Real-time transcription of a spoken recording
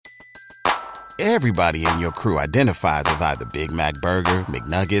Everybody in your crew identifies as either Big Mac Burger,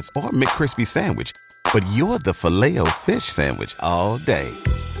 McNuggets, or McCrispy Sandwich. But you're the Filet-O-Fish Sandwich all day.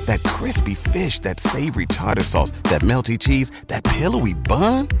 That crispy fish, that savory tartar sauce, that melty cheese, that pillowy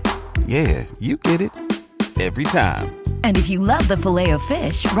bun. Yeah, you get it. Every time. And if you love the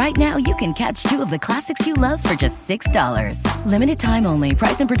Filet-O-Fish, right now you can catch two of the classics you love for just $6. Limited time only.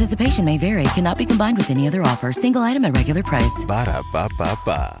 Price and participation may vary. Cannot be combined with any other offer. Single item at regular price.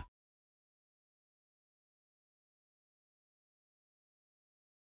 Ba-da-ba-ba-ba.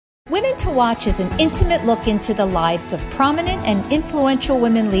 Women to Watch is an intimate look into the lives of prominent and influential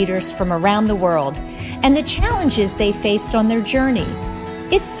women leaders from around the world and the challenges they faced on their journey.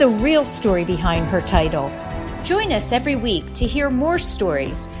 It's the real story behind her title. Join us every week to hear more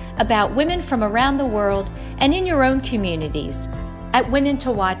stories about women from around the world and in your own communities at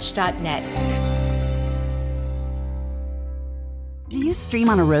womentowatch.net. Do you stream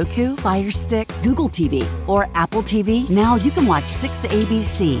on a Roku, Fire Stick, Google TV, or Apple TV? Now you can watch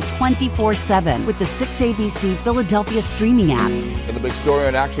 6ABC 24/7 with the 6ABC Philadelphia streaming app. And the big story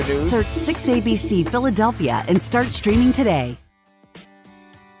on Action News? Search 6ABC Philadelphia and start streaming today.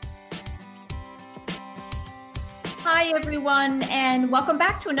 Hi, everyone, and welcome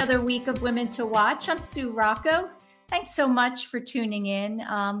back to another week of Women to Watch. I'm Sue Rocco. Thanks so much for tuning in.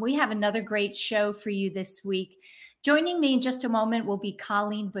 We have another great show for you this week. Joining me in just a moment will be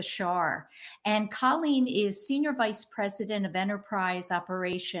Colleen Bashar. And Colleen is Senior Vice President of Enterprise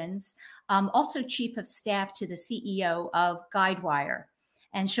Operations, also Chief of Staff to the CEO of Guidewire.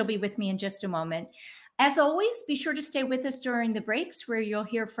 And she'll be with me in just a moment. As always, be sure to stay with us during the breaks where you'll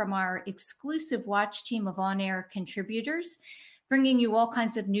hear from our exclusive watch team of on-air contributors, bringing you all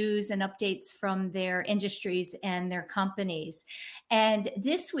kinds of news and updates from their industries and their companies. And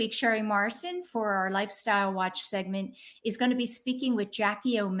this week, Sherry Morrison, for our Lifestyle Watch segment, is going to be speaking with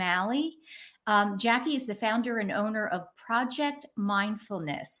Jackie O'Malley. Jackie is the founder and owner of Project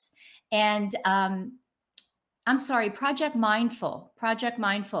Mindfulness. And Project Mindful.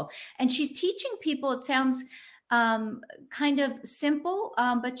 And she's teaching people, it sounds kind of simple,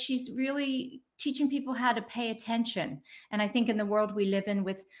 but she's really teaching people how to pay attention. And I think in the world we live in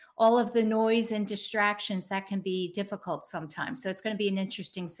with all of the noise and distractions, that can be difficult sometimes. So it's going to be an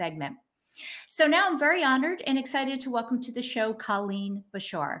interesting segment. So now I'm very honored and excited to welcome to the show, Colleen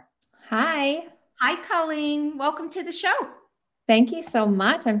Bashar. Hi. Hi, Colleen. Welcome to the show. Thank you so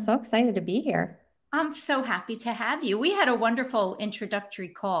much. I'm so excited to be here. I'm so happy to have you. We had a wonderful introductory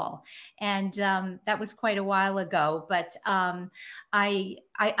call, and that was quite a while ago. But I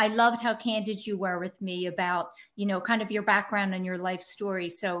loved how candid you were with me about, kind of your background and your life story.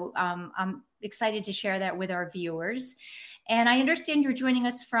 So I'm excited to share that with our viewers. And I understand you're joining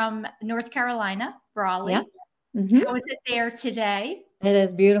us from North Carolina, Raleigh. Yep. Mm-hmm. How is it there today? It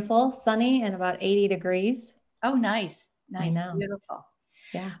is beautiful, sunny, and about 80 degrees. Oh, nice. I know. Beautiful.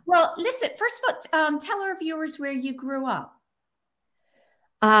 Yeah. Well, listen, first of all, tell our viewers where you grew up.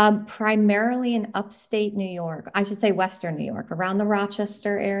 Primarily in upstate New York. I should say Western New York, around the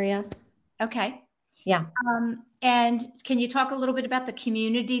Rochester area. Okay. Yeah. And can you talk a little bit about the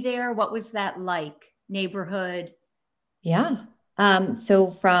community there? What was that like? Neighborhood? Yeah.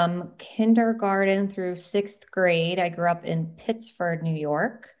 So from kindergarten through 6th grade, I grew up in Pittsford, New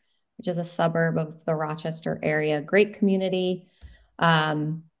York, which is a suburb of the Rochester area. Great community.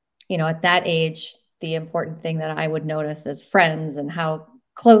 At that age, the important thing that I would notice is friends and how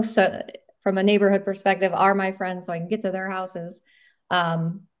close from a neighborhood perspective are my friends so I can get to their houses.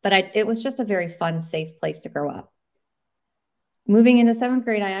 But it was just a very fun, safe place to grow up. Moving into 7th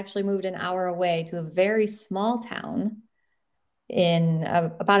grade, I actually moved an hour away to a very small town in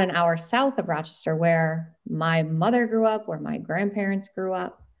about an hour south of Rochester, where my mother grew up, where my grandparents grew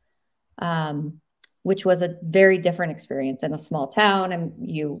up. Which was a very different experience in a small town.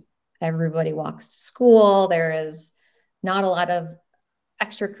 And everybody walks to school. There is not a lot of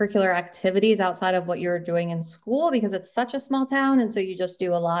extracurricular activities outside of what you're doing in school because it's such a small town. And so you just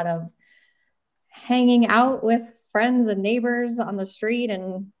do a lot of hanging out with friends and neighbors on the street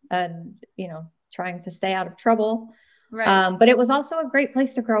and trying to stay out of trouble. Right. But it was also a great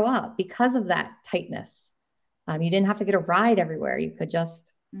place to grow up because of that tightness. You didn't have to get a ride everywhere. You could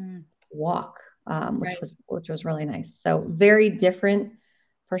just walk. Which was really nice. So very different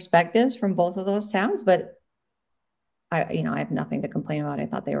perspectives from both of those towns, but I have nothing to complain about. I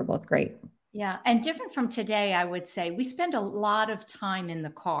thought they were both great. Yeah. And different from today, I would say we spend a lot of time in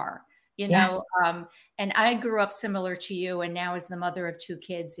the car, Yes. And I grew up similar to you. And now as the mother of 2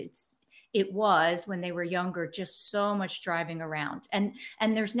 kids, it was when they were younger, just so much driving around and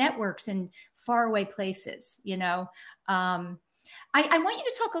there's networks in faraway places, I want you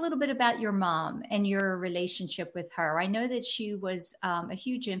to talk a little bit about your mom and your relationship with her. I know that she was a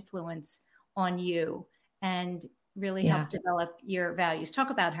huge influence on you and really Yeah. helped develop your values. Talk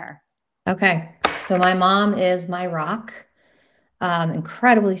about her. Okay. So my mom is my rock.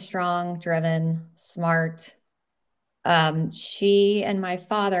 Incredibly strong, driven, smart. She and my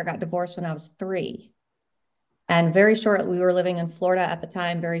father got divorced when I was 3. And very shortly, we were living in Florida at the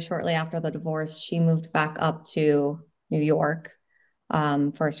time. Very shortly after the divorce, she moved back up to New York,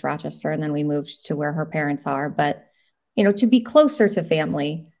 first Rochester, and then we moved to where her parents are. But, to be closer to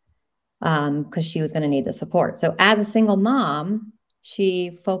family, because she was going to need the support. So as a single mom,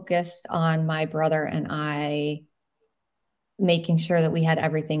 she focused on my brother and I making sure that we had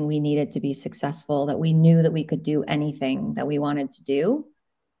everything we needed to be successful, that we knew that we could do anything that we wanted to do.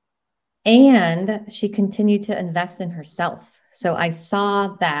 And she continued to invest in herself. So I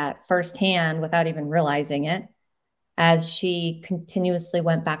saw that firsthand without even realizing it as she continuously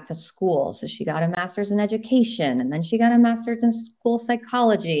went back to school. So she got a master's in education, and then she got a master's in school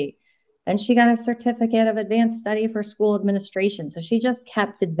psychology. Then she got a certificate of advanced study for school administration. So she just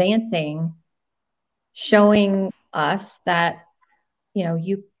kept advancing, showing us that,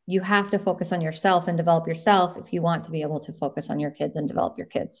 you have to focus on yourself and develop yourself if you want to be able to focus on your kids and develop your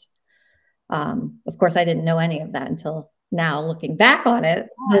kids. Of course, I didn't know any of that until now, looking back on it.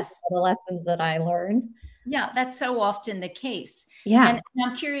 Yes. The lessons that I learned. Yeah, that's so often the case. Yeah. And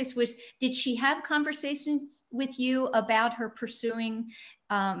I'm curious, did she have conversations with you about her pursuing,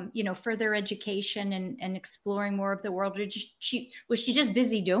 further education and exploring more of the world? Or was she just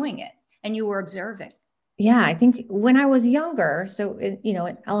busy doing it and you were observing? Yeah, I think when I was younger, so,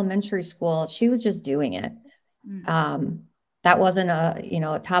 in elementary school, she was just doing it. That wasn't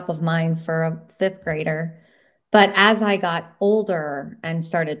a top of mind for a 5th grader. But as I got older and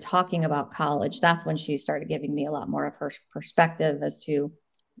started talking about college, that's when she started giving me a lot more of her perspective as to,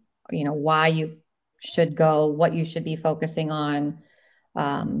 why you should go, what you should be focusing on.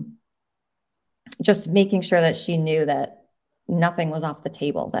 Just making sure that she knew that nothing was off the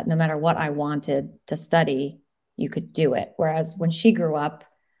table, that no matter what I wanted to study, you could do it. Whereas when she grew up,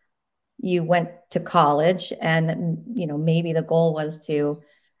 you went to college and, maybe the goal was to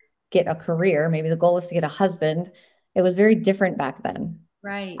get a career. Maybe the goal was to get a husband. It was very different back then.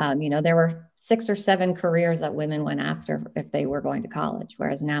 Right. There were 6 or 7 careers that women went after if they were going to college,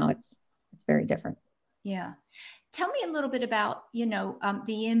 whereas now it's very different. Yeah. Tell me a little bit about,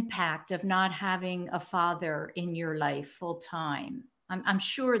 the impact of not having a father in your life full time. I'm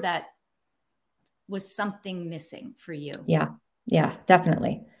sure that was something missing for you. Yeah,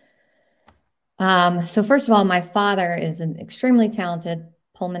 definitely. So first of all, my father is an extremely talented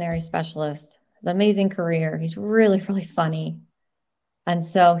pulmonary specialist, has an amazing career. He's really, really funny. And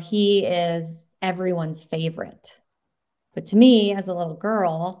so he is everyone's favorite. But to me, as a little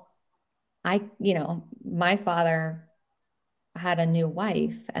girl, my father had a new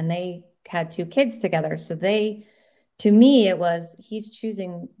wife and they had 2 kids together. So to me, it was, he's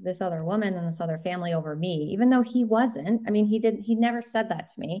choosing this other woman and this other family over me, even though he wasn't. I mean, he never said that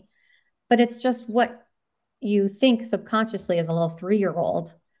to me, but it's just what you think subconsciously as a little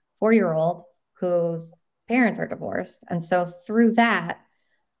 3-year-old, 4-year-old whose parents are divorced. And so through that,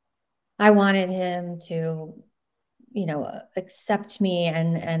 I wanted him to, accept me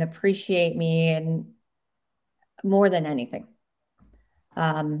and appreciate me and more than anything.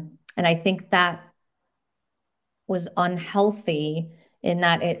 And I think that was unhealthy in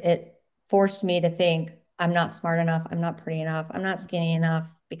that it forced me to think I'm not smart enough, I'm not pretty enough, I'm not skinny enough,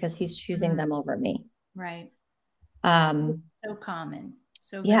 because he's choosing them over me. Right. So common.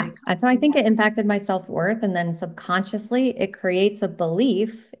 So yeah. Common. And so I think it impacted my self-worth, and then subconsciously it creates a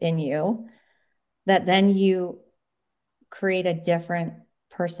belief in you that then you create a different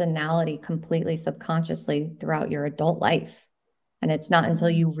personality completely subconsciously throughout your adult life. And it's not until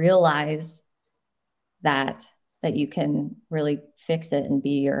you realize that you can really fix it and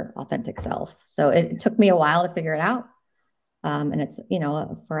be your authentic self. So it took me a while to figure it out. And it's,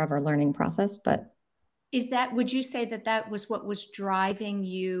 a forever learning process, but. Would you say that was what was driving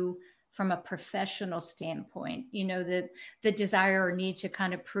you from a professional standpoint, the desire or need to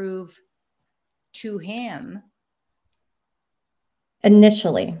kind of prove to him?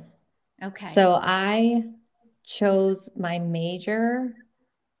 Initially. Okay. So I chose my major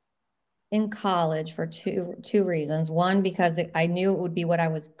in college for two reasons. One, because I knew it would be what I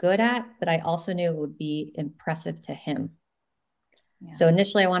was good at, but I also knew it would be impressive to him. Yeah. So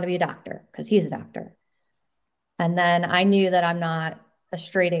initially I wanted to be a doctor because he's a doctor. And then I knew that I'm not a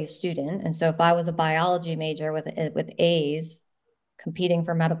straight A student. And so if I was a biology major with A's competing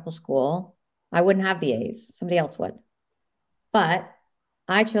for medical school, I wouldn't have the A's. Somebody else would. But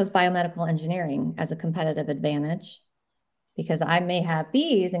I chose biomedical engineering as a competitive advantage because I may have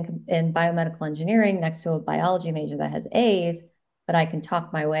B's in biomedical engineering next to a biology major that has A's, but I can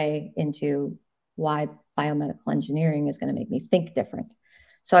talk my way into why biomedical engineering is going to make me think different.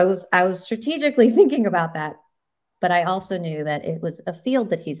 So I was strategically thinking about that, but I also knew that it was a field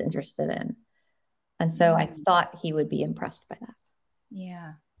that he's interested in. And so I thought he would be impressed by that.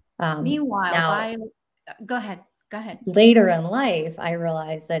 Yeah. Meanwhile, go ahead. Later in life, I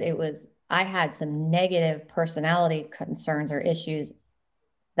realized that I had some negative personality concerns or issues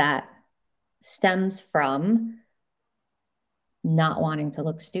that stems from not wanting to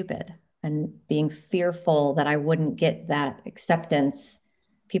look stupid and being fearful that I wouldn't get that acceptance.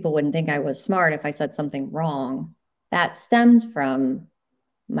 People wouldn't think I was smart if I said something wrong. That stems from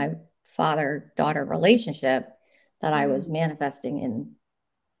my father-daughter relationship that I was manifesting in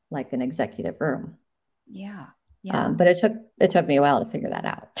like an executive room. Yeah. But it took me a while to figure that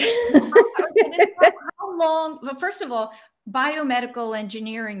out. How long? Well, first of all, biomedical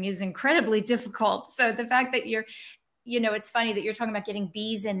engineering is incredibly difficult. So the fact that it's funny that you're talking about getting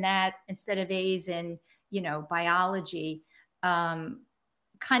B's in that instead of A's in, biology, kind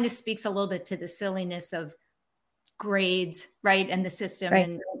of speaks a little bit to the silliness of grades, right? And the system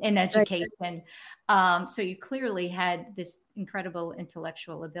and education. Right. So you clearly had this incredible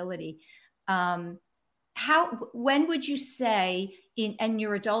intellectual ability. When would you say in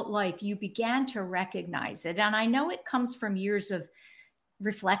your adult life, you began to recognize it? And I know it comes from years of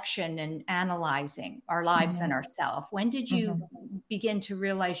reflection and analyzing our lives and ourselves. When did you begin to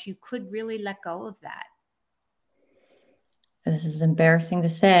realize you could really let go of that? This is embarrassing to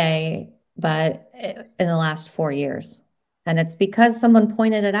say, but in the last 4 years. And it's because someone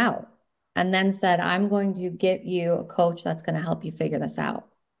pointed it out and then said, I'm going to get you a coach that's going to help you figure this out.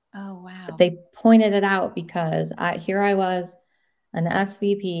 Oh, wow. But they pointed it out because here I was, an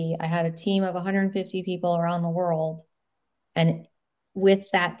SVP. I had a team of 150 people around the world. And with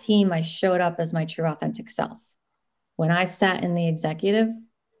that team, I showed up as my true authentic self. When I sat in the executive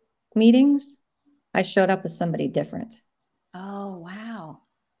meetings, I showed up as somebody different. Oh, wow.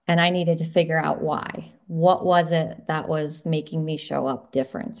 And I needed to figure out why. What was it that was making me show up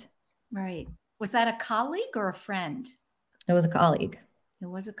different? Right. Was that a colleague or a friend? It was a colleague. It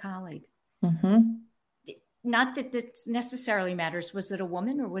was a colleague. Mm-hmm. Not that this necessarily matters. Was it a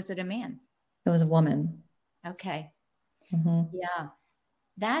woman or was it a man? It was a woman. Okay. Mm-hmm. Yeah.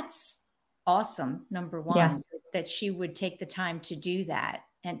 That's awesome. Number one, that she would take the time to do that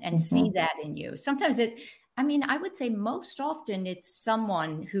and see that in you. Sometimes I would say most often it's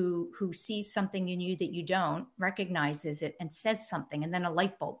someone who sees something in you that you don't, recognizes it and says something, and then a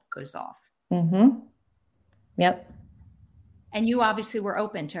light bulb goes off. Mm-hmm. Yep. And you obviously were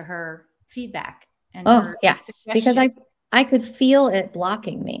open to her feedback and her because I could feel it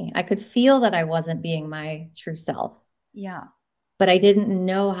blocking me. I could feel that I wasn't being my true self. Yeah. But I didn't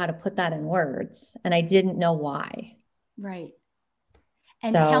know how to put that in words, and I didn't know why. Right.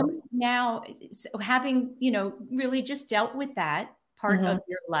 And tell me now, having, really just dealt with that part of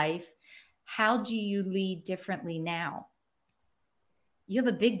your life, how do you lead differently now? You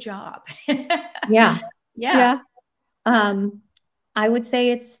have a big job. Yeah. I would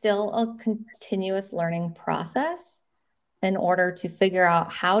say it's still a continuous learning process in order to figure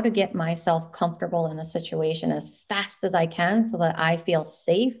out how to get myself comfortable in a situation as fast as I can so that I feel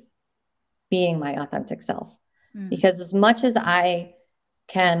safe being my authentic self. Because as much as I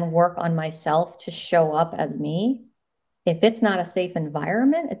can work on myself to show up as me, if it's not a safe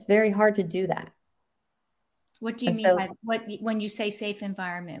environment, it's very hard to do that. What do you mean by when you say safe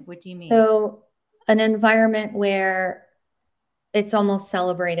environment? What do you mean? So an environment where it's almost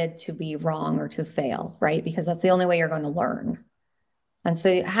celebrated to be wrong or to fail, right? Because that's the only way you're going to learn. And so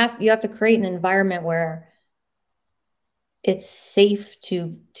you have to create an environment where it's safe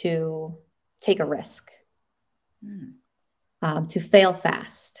to take a risk, to fail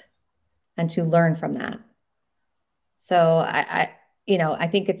fast, and to learn from that. So I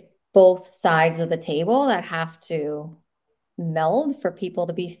think it's both sides of the table that have to meld for people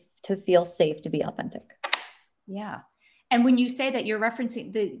to feel safe to be authentic. Yeah. And when you say that, you're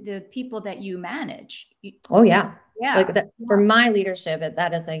referencing the people that you manage. Yeah. For my leadership,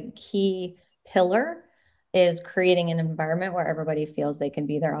 that is a key pillar, is creating an environment where everybody feels they can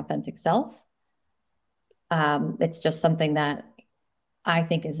be their authentic self. It's just something that I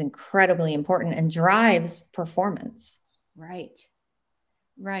think is incredibly important and drives performance. Right.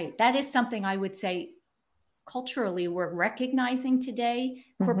 That is something I would say culturally we're recognizing today.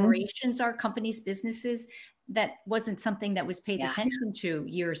 Corporations are companies, businesses. that wasn't something that was paid attention to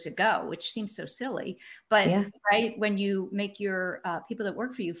years ago, which seems so silly. But right, when you make your people that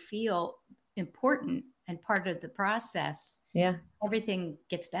work for you feel important and part of the process, everything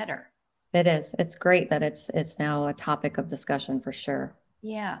gets better. It is. It's great that it's now a topic of discussion for sure.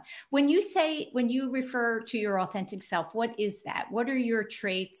 Yeah. When you refer to your authentic self, what is that? What are your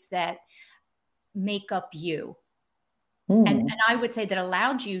traits that make up you? And I would say that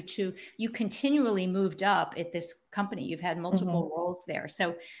allowed you continually moved up at this company. You've had multiple roles there.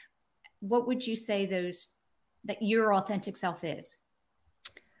 So what would you say that your authentic self is?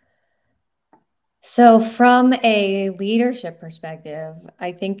 So from a leadership perspective,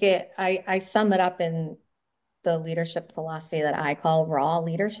 I think I sum it up in the leadership philosophy that I call raw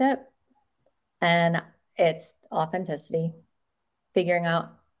leadership. And it's authenticity, figuring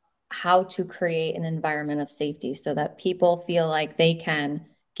out how to create an environment of safety so that people feel like they can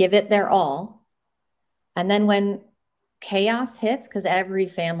give it their all. And then when chaos hits, because every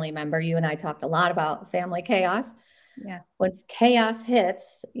family member, you and I talked a lot about family chaos. Yeah. When chaos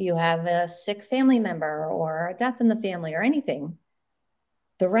hits, you have a sick family member or a death in the family or anything,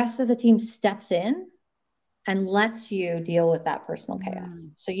 the rest of the team steps in and lets you deal with that personal chaos.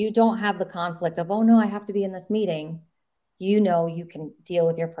 So you don't have the conflict of, oh no, I have to be in this meeting. You know, you can deal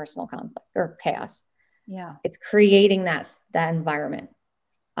with your personal conflict or chaos. Yeah. It's creating that environment.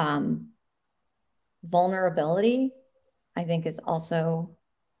 Vulnerability, I think, is also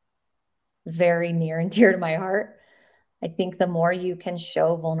very near and dear to my heart. I think the more you can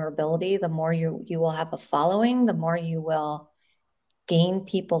show vulnerability, the more you will have a following, the more you will gain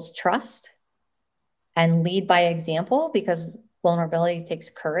people's trust and lead by example, because vulnerability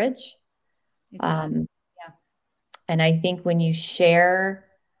takes courage. And I think when you share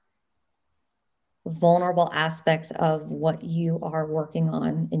vulnerable aspects of what you are working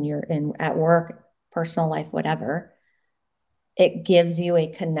on at work, personal life, whatever, it gives you a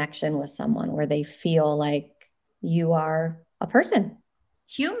connection with someone where they feel like you are a person.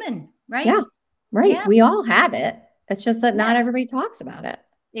 Human, right? Yeah, right. Yeah. We all have it. It's just that not everybody talks about it.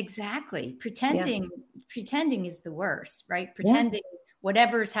 Exactly. Pretending is the worst, right? Pretending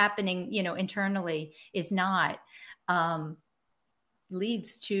whatever's happening, internally is not.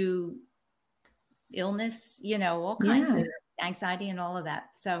 Leads to illness, all kinds of anxiety and all of that.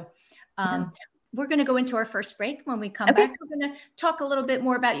 So we're going to go into our first break. When we come back, we're going to talk a little bit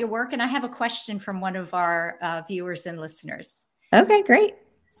more about your work. And I have a question from one of our viewers and listeners. Okay, great.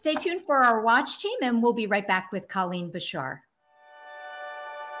 Stay tuned for our watch team, and we'll be right back with Colleen Bashar.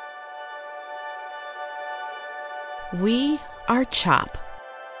 We are CHOP,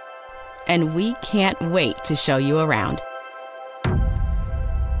 and we can't wait to show you around.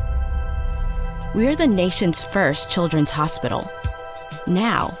 We're the nation's first children's hospital.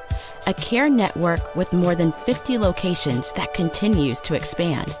 Now, a care network with more than 50 locations that continues to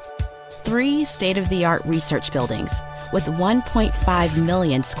expand. 3 state-of-the-art research buildings with 1.5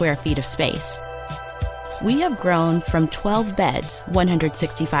 million square feet of space. We have grown from 12 beds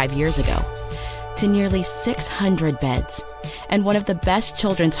 165 years ago to nearly 600 beds and one of the best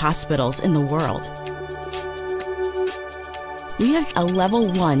children's hospitals in the world. We have a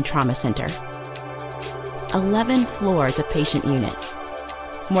level 1 trauma center, 11 floors of patient units,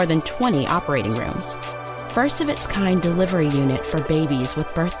 more than 20 operating rooms, first of its kind delivery unit for babies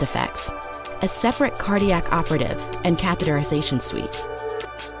with birth defects, a separate cardiac operative and catheterization suite,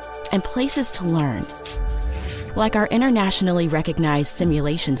 and places to learn, like our internationally recognized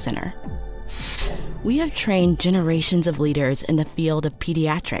simulation center. We have trained generations of leaders in the field of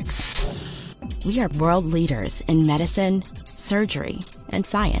pediatrics. We are world leaders in medicine, surgery, and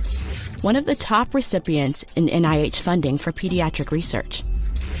science. One of the top recipients in NIH funding for pediatric research.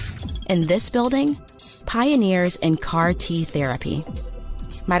 In this building, pioneers in CAR T therapy,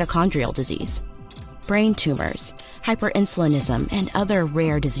 mitochondrial disease, brain tumors, hyperinsulinism, and other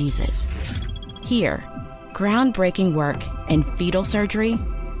rare diseases. Here, groundbreaking work in fetal surgery,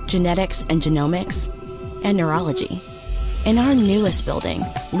 genetics and genomics, and neurology. In our newest building,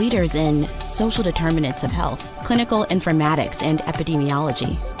 leaders in social determinants of health, clinical informatics and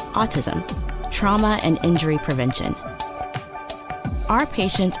epidemiology, autism, trauma and injury prevention. Our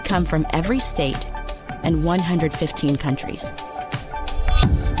patients come from every state and 115 countries.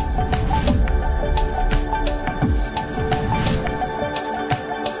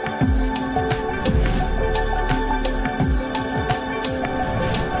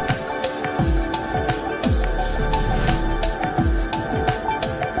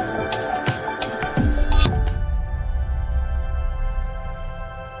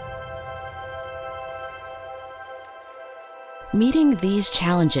 Meeting these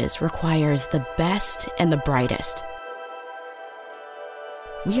challenges requires the best and the brightest.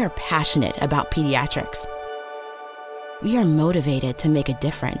 We are passionate about pediatrics. We are motivated to make a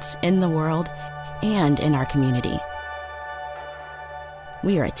difference in the world and in our community.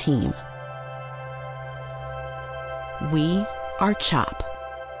 We are a team. We are CHOP.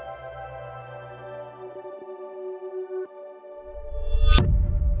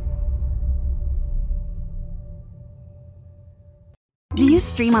 Do you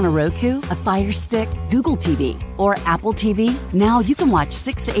stream on a Roku, a Fire Stick, Google TV, or Apple TV? Now you can watch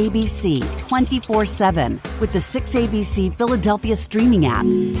 6ABC 24/7 with the 6ABC Philadelphia streaming app.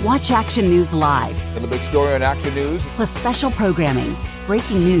 Watch action news live. And the big story on Action News. Plus special programming,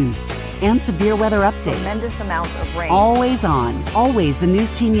 breaking news, and severe weather updates. Tremendous amounts of rain. Always on. Always the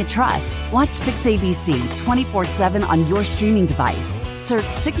news team you trust. Watch 6ABC 24/7 on your streaming device. Search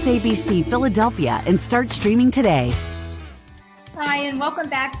 6ABC Philadelphia and start streaming today. Hi, and welcome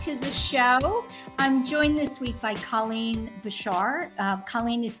back to the show. I'm joined this week by Colleen Bashar.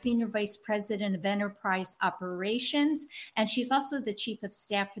 Colleen is Senior Vice President of Enterprise Operations, and she's also the Chief of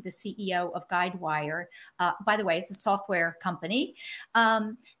Staff for the CEO of Guidewire. By the way, it's a software company.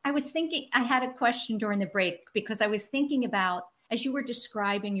 I had a question during the break because I was thinking about, as you were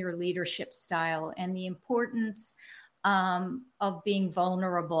describing your leadership style and the importance of being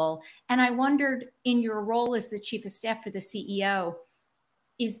vulnerable. And I wondered, in your role as the Chief of Staff for the CEO,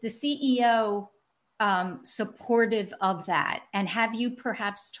 is the CEO supportive of that? And have you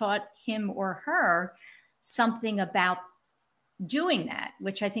perhaps taught him or her something about doing that,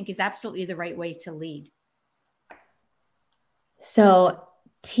 which I think is absolutely the right way to lead? So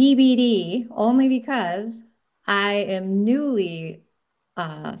TBD, only because I am newly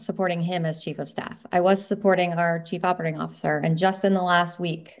supporting him as Chief of Staff. I was supporting our Chief Operating Officer, and just in the last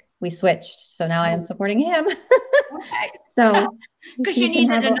week we switched. So now I am supporting him. Okay. So because you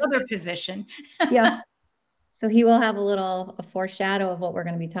needed another position. Yeah. So he will have a foreshadow of what we're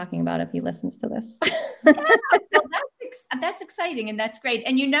going to be talking about if he listens to this. Yeah, well, that's exciting, and that's great.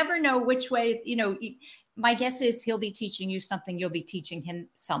 And you never know which way, my guess is he'll be teaching you something, you'll be teaching him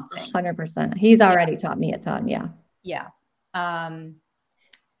something. 100%. He's already taught me a ton. Yeah. Yeah.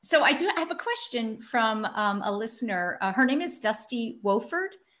 So I have a question from a listener. Her name is Dusty Wofford.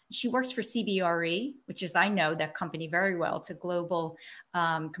 She works for CBRE, which is, I know that company very well. It's a global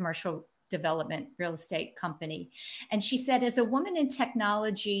commercial development real estate company. And she said, as a woman in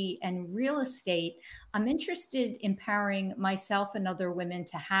technology and real estate, I'm interested in empowering myself and other women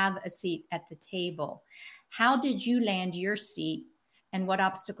to have a seat at the table. How did you land your seat, and what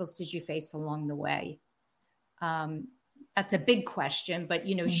obstacles did you face along the way? That's a big question, but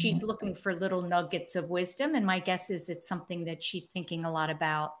she's looking for little nuggets of wisdom. And my guess is it's something that she's thinking a lot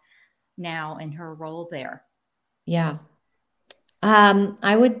about now in her role there. Yeah.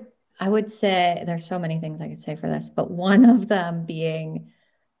 I would say there's so many things I could say for this, but one of them being,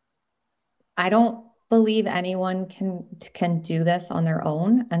 I don't believe anyone can do this on their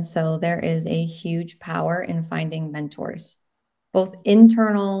own. And so there is a huge power in finding mentors, both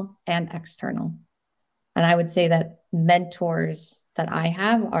internal and external. And I would say that mentors that I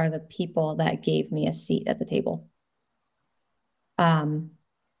have are the people that gave me a seat at the table.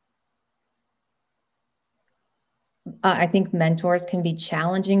 I think mentors can be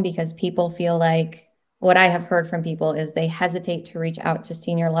challenging because people feel like, what I have heard from people is they hesitate to reach out to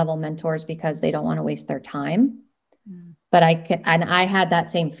senior level mentors because they don't want to waste their time. But I had that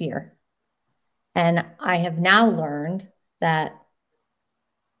same fear. And I have now learned that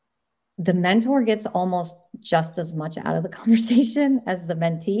the mentor gets almost just as much out of the conversation as the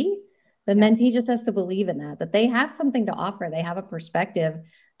mentee. The mentee just has to believe in that they have something to offer. They have a perspective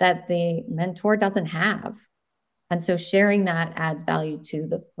that the mentor doesn't have. And so sharing that adds value to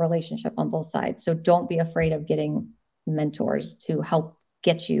the relationship on both sides. So don't be afraid of getting mentors to help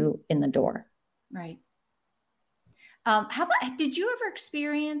get you in the door. Right. Did you ever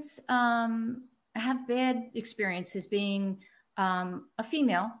have bad experiences being a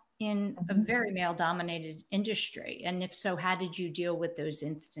female in a very male-dominated industry? And if so, how did you deal with those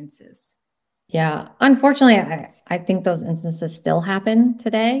instances? Yeah, unfortunately, I think those instances still happen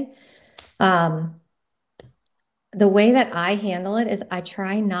today. The way that I handle it is I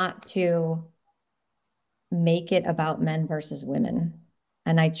try not to make it about men versus women.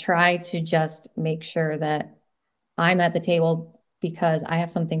 And I try to just make sure that I'm at the table because I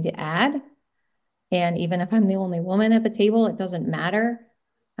have something to add. And even if I'm the only woman at the table, it doesn't matter.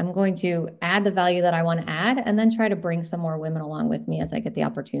 I'm going to add the value that I want to add and then try to bring some more women along with me as I get the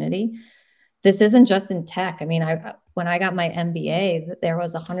opportunity. This isn't just in tech. I mean, when I got my MBA, there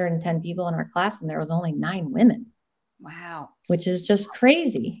was 110 people in our class and there was only 9 women. Wow. which is just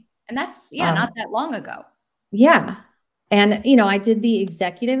crazy. And that's, not that long ago. Yeah. And, I did the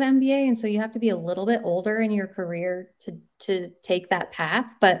executive MBA. And so you have to be a little bit older in your career to take that path.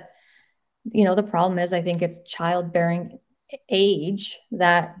 But, the problem is, I think it's childbearing age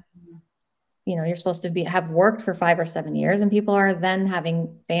that, you're supposed to have worked for 5 or 7 years, and people are then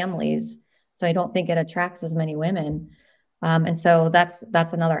having families. So I don't think it attracts as many women. And so that's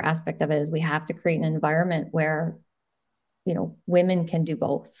another aspect of it, is we have to create an environment where, women can do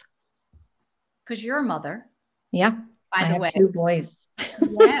both. Because you're a mother. Yeah. By the way, I have 2 boys.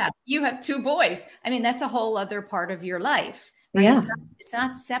 Yeah, you have 2 boys. I mean, that's a whole other part of your life. Right? Yeah. It's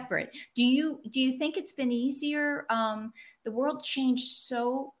not separate. Do you think it's been easier? The world changed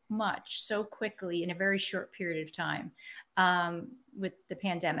so much, so quickly in a very short period of time with the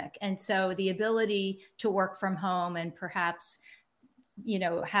pandemic. And so the ability to work from home and perhaps,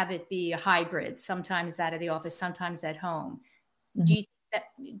 have it be a hybrid, sometimes out of the office, sometimes at home.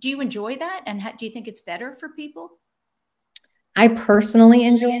 Mm-hmm. Do you enjoy that? And do you think it's better for people? I personally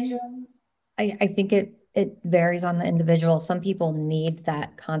enjoy it. I think it varies on the individual. Some people need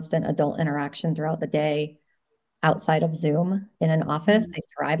that constant adult interaction throughout the day outside of Zoom in an office. They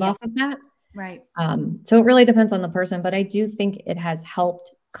thrive off of that. Right. So it really depends on the person, but I do think it has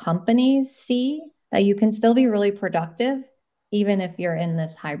helped companies see that you can still be really productive, even if you're in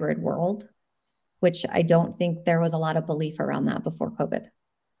this hybrid world, which I don't think there was a lot of belief around that before COVID.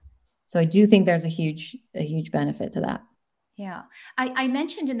 So I do think there's a huge benefit to that. Yeah. I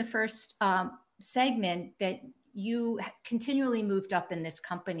mentioned in the first segment that you continually moved up in this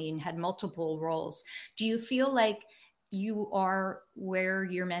company and had multiple roles. Do you feel like you are where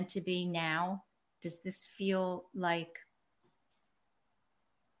you're meant to be now? Does this feel like?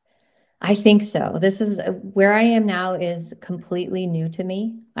 I think so. This is where I am now is completely new to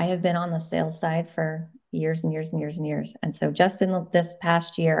me. I have been on the sales side for years and years and years and years. And so just in this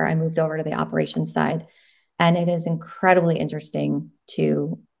past year, I moved over to the operations side. And it is incredibly interesting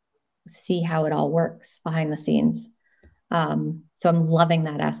to see how it all works behind the scenes. So I'm loving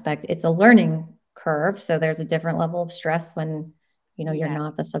that aspect. It's a learning curve. So there's a different level of stress when, you're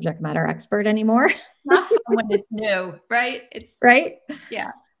not the subject matter expert anymore. Not fun when it's new, right? It's right.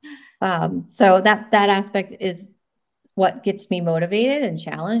 Yeah. So that aspect is what gets me motivated and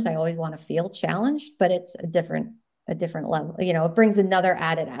challenged. I always want to feel challenged, but it's a different level. It brings another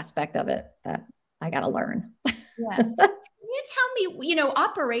added aspect of it that I got to learn. Yeah. Can you tell me,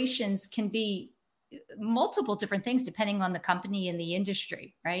 operations can be multiple different things depending on the company and the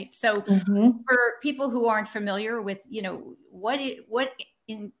industry, right? So for people who aren't familiar with, what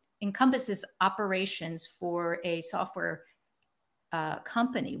encompasses operations for a software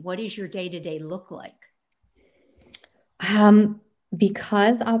company, what does your day-to-day look like?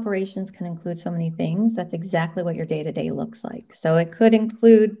 Because operations can include so many things, that's exactly what your day-to-day looks like. So it could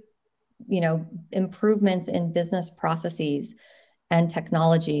include improvements in business processes and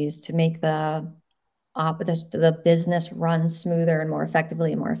technologies to make the business run smoother and more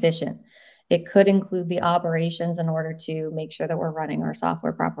effectively and more efficient. It could include the operations in order to make sure that we're running our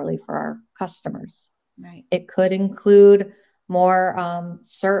software properly for our customers. Right. It could include more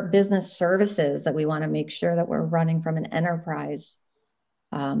business services that we want to make sure that we're running from an enterprise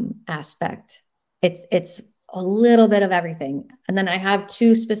aspect. It's a little bit of everything. And then I have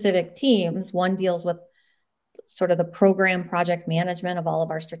 2 specific teams. One deals with sort of the program project management of all of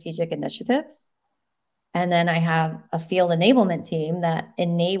our strategic initiatives. And then I have a field enablement team that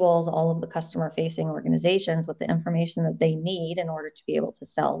enables all of the customer facing organizations with the information that they need in order to be able to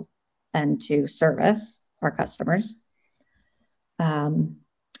sell and to service our customers.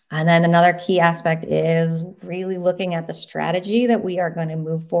 And then another key aspect is really looking at the strategy that we are going to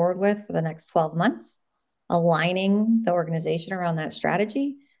move forward with for the next 12 months, aligning the organization around that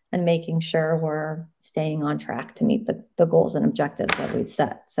strategy and making sure we're staying on track to meet the goals and objectives that we've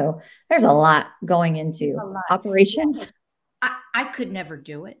set. So there's a lot going into operations. I could never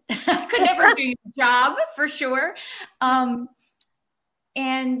do it. I could never do your job for sure.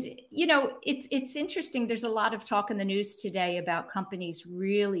 And, it's interesting. There's a lot of talk in the news today about companies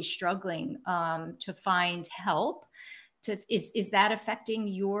really struggling to find help. Is that affecting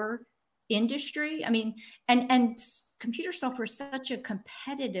your industry? I mean, and computer software is such a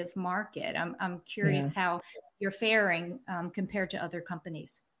competitive market. I'm curious how you're faring compared to other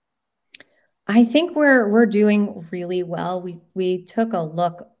companies. I think we're doing really well. We took a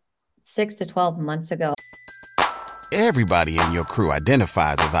look 6 to 12 months ago. Everybody in your crew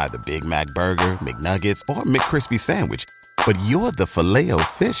identifies as either Big Mac Burger, McNuggets, or McCrispy Sandwich. But you're the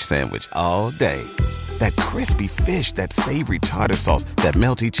Filet-O-Fish Sandwich all day. That crispy fish, that savory tartar sauce, that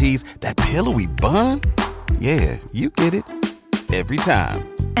melty cheese, that pillowy bun. Yeah, you get it. Every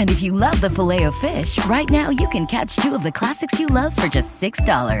time. And if you love the Filet-O-Fish, right now you can catch two of the classics you love for just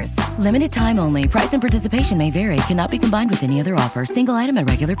 $6. Limited time only. Price and participation may vary. Cannot be combined with any other offer. Single item at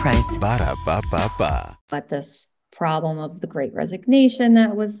regular price. Ba-da-ba-ba-ba. But this problem of the Great Resignation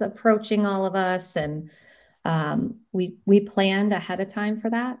that was approaching all of us, and we planned ahead of time for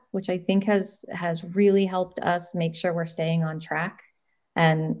that, which I think has really helped us make sure we're staying on track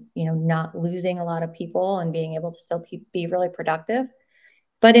and, not losing a lot of people and being able to still be really productive.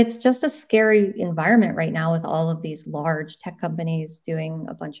 But it's just a scary environment right now with all of these large tech companies doing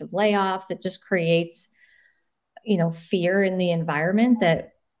a bunch of layoffs. It just creates, fear in the environment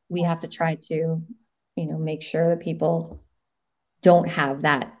that we have to try to, make sure that people don't have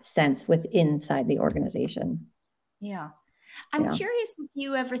that sense inside the organization. Yeah. I'm curious if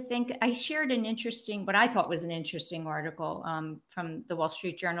you ever think, I shared what I thought was an interesting article from the Wall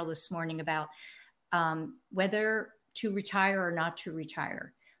Street Journal this morning about whether to retire or not to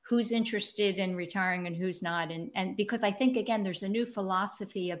retire, who's interested in retiring and who's not. And because I think, again, there's a new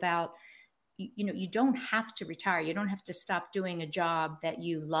philosophy about, you don't have to retire. You don't have to stop doing a job that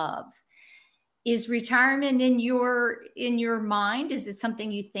you love. Is retirement in your mind? Is it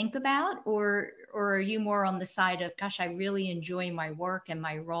something you think about, or are you more on the side of, gosh, I really enjoy my work and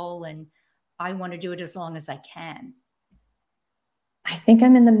my role and I want to do it as long as I can? I think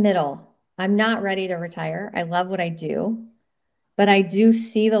I'm in the middle. I'm not ready to retire. I love what I do, but I do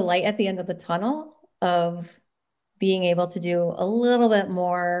see the light at the end of the tunnel of being able to do a little bit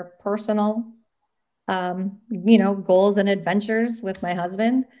more personal, goals and adventures with my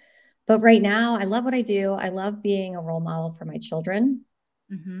husband. But right now, I love what I do. I love being a role model for my children,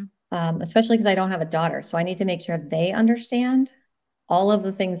 especially because I don't have a daughter. So I need to make sure they understand all of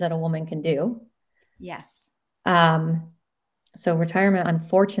the things that a woman can do. Yes. So retirement,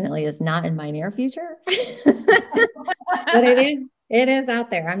 unfortunately, is not in my near future, but it is out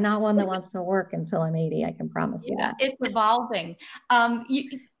there. I'm not one that wants to work until I'm 80. I can promise you that. It's evolving.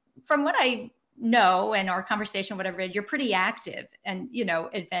 From what I know and our conversation, what I've read, you're pretty active and,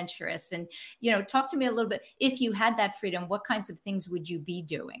 adventurous, and, talk to me a little bit. If you had that freedom, what kinds of things would you be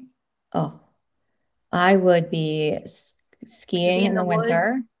doing? Oh, I would be skiing in the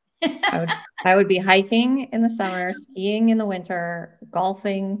winter. I would be hiking in the summer, skiing in the winter,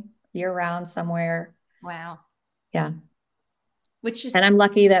 golfing year round somewhere. Wow. Yeah. And I'm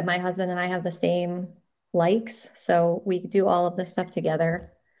lucky that my husband and I have the same likes. So we do all of this stuff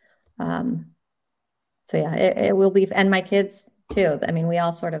together. So yeah, it will be, and my kids too. I mean, we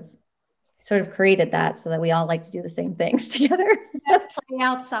all sort of created that so that we all like to do the same things together. Play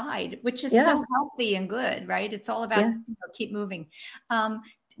outside, which is so healthy and good, right? It's all about keep moving.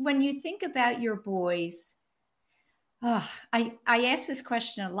 When you think about your boys, I ask this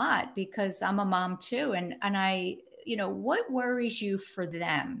question a lot because I'm a mom too. And I, what worries you for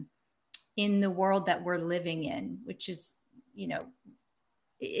them in the world that we're living in, which is,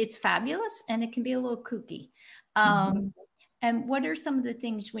 it's fabulous and it can be a little kooky. And what are some of the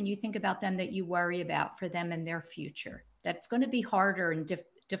things when you think about them that you worry about for them and their future? That's going to be harder and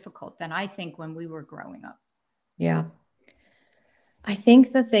difficult than I think when we were growing up. Yeah. I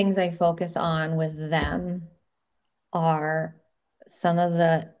think the things I focus on with them are some of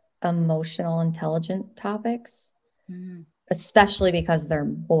the emotional intelligent topics, especially because they're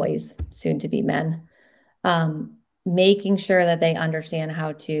boys, soon to be men. Making sure that they understand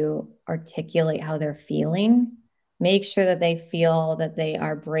how to articulate how they're feeling, make sure that they feel that they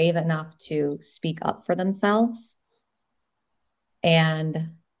are brave enough to speak up for themselves.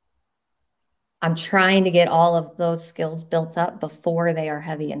 And I'm trying to get all of those skills built up before they are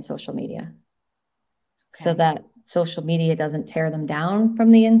heavy in social media, so that social media doesn't tear them down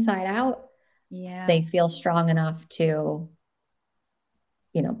from the inside out. Yeah. They feel strong enough to,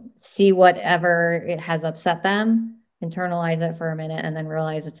 see whatever it has upset them, internalize it for a minute, and then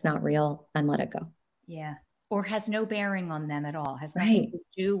realize it's not real and let it go. Yeah. Or has no bearing on them at all, has nothing to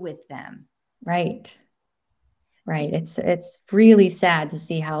do with them. Right. It's really sad to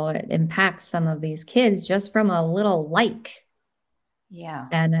see how it impacts some of these kids just from a little like. Yeah.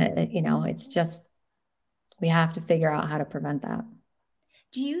 And, it's just, we have to figure out how to prevent that.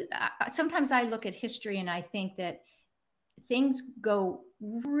 Sometimes I look at history and I think that things go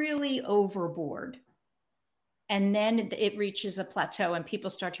really overboard and then it reaches a plateau and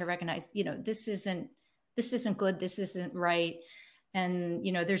people start to recognize, this isn't good. This isn't right. And,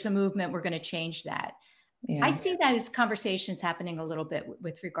 there's a movement. We're going to change that. Yeah. I see those conversations happening a little bit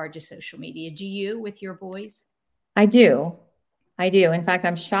with regard to social media. Do you with your boys? I do. In fact,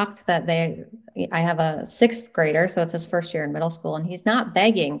 I'm shocked that I have a 6th grader, so it's his first year in middle school, and he's not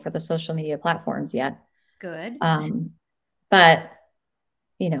begging for the social media platforms yet. Good. But,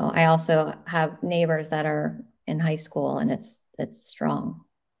 you know, I also have neighbors that are in high school, and it's strong.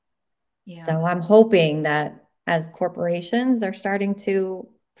 Yeah. So I'm hoping that as corporations, they're starting to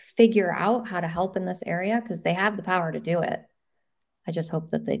figure out how to help in this area, because they have the power to do it. I just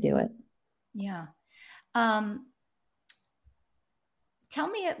hope that they do it. Yeah. Tell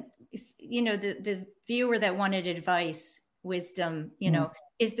me, you know, the viewer that wanted advice, wisdom, you know,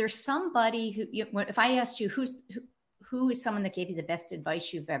 is there somebody who, if I asked you, who is someone that gave you the best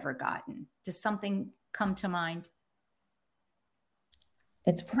advice you've ever gotten? Does something come to mind?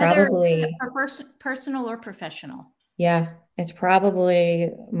 It's probably personal or professional. Yeah, it's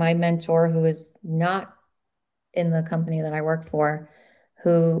probably my mentor, who is not in the company that I work for,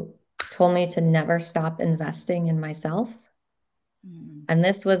 who told me to never stop investing in myself. And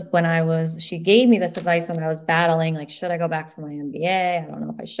this was when she gave me this advice when I was battling, like, should I go back for my MBA? I don't know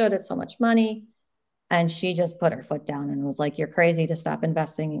if I should. It's so much money. And she just put her foot down and was like, you're crazy to stop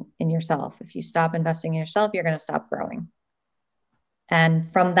investing in yourself. If you stop investing in yourself, you're going to stop growing.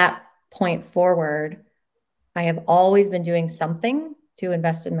 And from that point forward, I have always been doing something to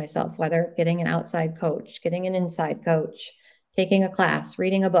invest in myself, whether getting an outside coach, getting an inside coach, taking a class,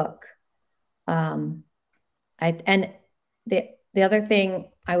 reading a book. The other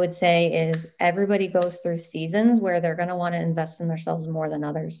thing I would say is everybody goes through seasons where they're going to want to invest in themselves more than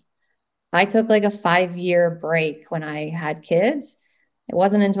others. I took like a 5-year break when I had kids. It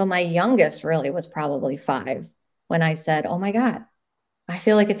wasn't until my youngest really was probably 5 when I said, oh my God, I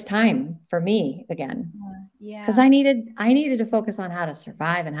feel like it's time for me again. Yeah. Because I needed to focus on how to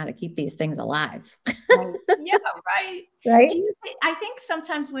survive and how to keep these things alive. Yeah, right. Right. I think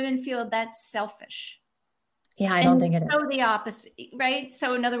sometimes women feel that's selfish. Yeah, I don't think it is. So the opposite, right?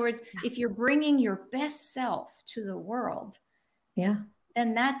 So in other words, if you're bringing your best self to the world, yeah,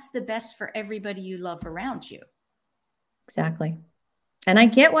 then that's the best for everybody you love around you. Exactly. And I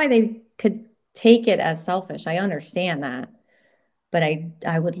get why they could take it as selfish. I understand that. But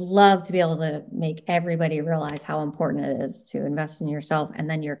I would love to be able to make everybody realize how important it is to invest in yourself. And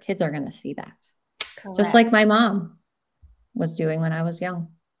then your kids are going to see that. Correct. Just like my mom was doing when I was young.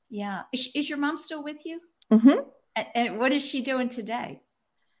 Yeah. Is your mom still with you? Mm-hmm. And what is she doing today?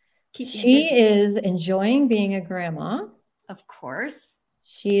 She is enjoying being a grandma. Of course.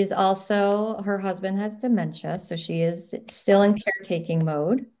 She's also, her husband has dementia, so she is still in caretaking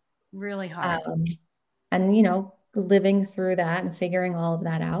mode. Really hard. And, you know, living through that and figuring all of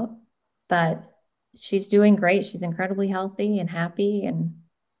that out. But she's doing great. She's incredibly healthy and happy. And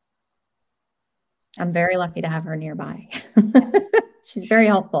I'm very lucky to have her nearby. She's very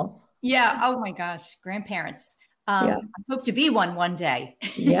helpful. Yeah. Oh my gosh. Grandparents. I hope to be one day.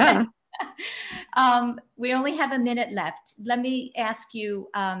 Yeah. We only have a minute left. Let me ask you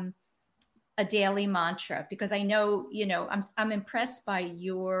a daily mantra, because I know, you know, I'm impressed by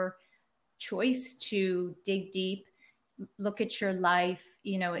your choice to dig deep, look at your life,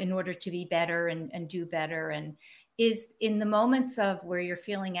 you know, in order to be better and do better. And is in the moments of where you're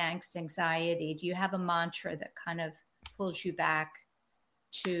feeling angst, anxiety, do you have a mantra that kind of pulls you back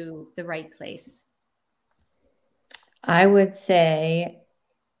to the right place? I would say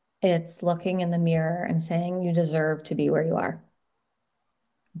it's looking in the mirror and saying you deserve to be where you are.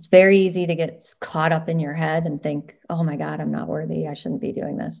 It's very easy to get caught up in your head and think, oh my God, I'm not worthy. I shouldn't be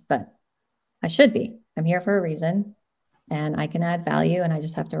doing this, but I should be. I'm here for a reason and I can add value, and I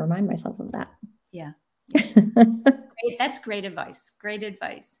just have to remind myself of that. Yeah. Great. That's great advice. Great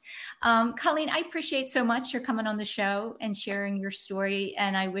advice. Colleen, I appreciate so much your coming on the show and sharing your story,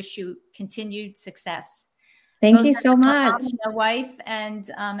 and I wish you continued success. Thank you so much. As a wife and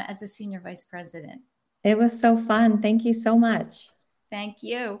as a senior vice president. It was so fun. Thank you so much. Thank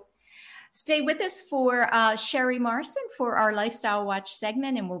you. Stay with us for Sherry Marson for our Lifestyle Watch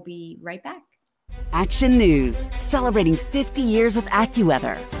segment, and we'll be right back. Action News, celebrating 50 years with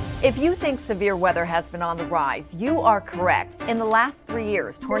AccuWeather. If you think severe weather has been on the rise, you are correct. In the last 3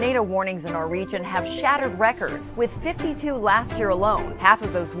 years, tornado warnings in our region have shattered records, with 52 last year alone. Half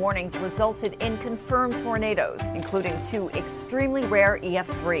of those warnings resulted in confirmed tornadoes, including 2 extremely rare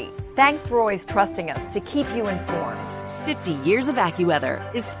EF3s. Thanks for always trusting us to keep you informed. 50 Years of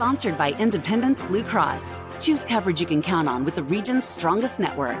AccuWeather is sponsored by Independence Blue Cross. Choose coverage you can count on with the region's strongest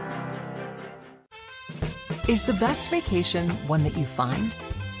network. Is the best vacation one that you find,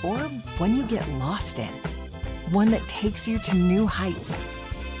 or one you get lost in? One that takes you to new heights,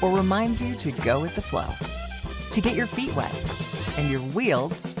 or reminds you to go with the flow? To get your feet wet and your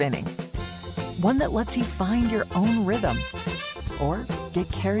wheels spinning? One that lets you find your own rhythm, or get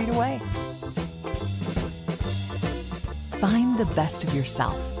carried away? Find the best of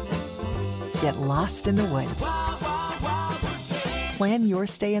yourself. get lost in the woods. Plan your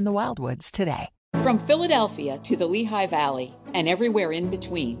stay in the Wildwoods today. From Philadelphia to the Lehigh Valley and everywhere in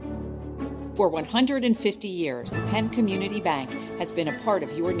between. For 150 years, Penn Community Bank has been a part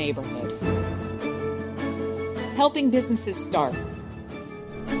of your neighborhood. Helping businesses start,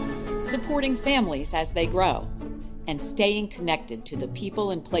 supporting families as they grow, and staying connected to the people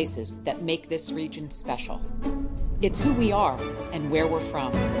and places that make this region special. It's who we are and where we're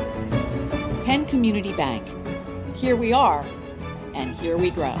from. Penn Community Bank. Here we are, and here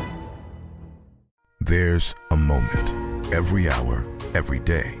we grow. There's a moment every hour, every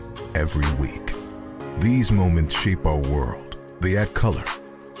day, every week. These moments shape our world. They add color,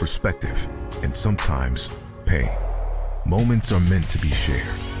 perspective, and sometimes pain. Moments are meant to be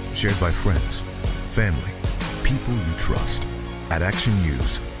shared by friends, family, people you trust. At Action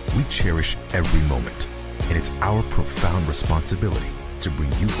News, we cherish every moment, and it's our profound responsibility to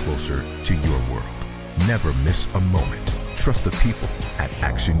bring you closer to your world. Never miss a moment. Trust the people at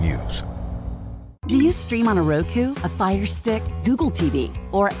Action News. Do you stream on a Roku, a Fire Stick, Google TV,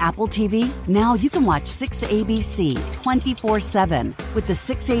 or Apple TV? Now you can watch 6ABC 24/7 with the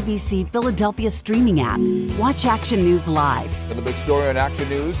 6ABC Philadelphia streaming app. Watch Action News live. And the big story on Action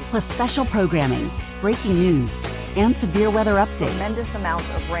News. Plus special programming, breaking news, and severe weather updates. Tremendous amounts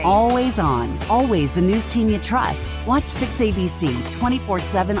of rain. Always on. Always the news team you trust. Watch 6ABC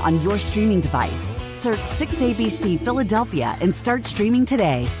 24/7 on your streaming device. Search 6ABC Philadelphia and start streaming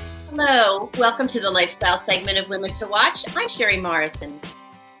today. Hello, welcome to the lifestyle segment of Women to Watch. I'm Sherry Morrison.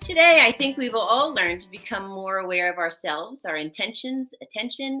 Today, I think we will all learn to become more aware of ourselves, our intentions,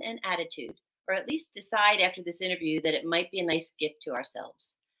 attention, and attitude, or at least decide after this interview that it might be a nice gift to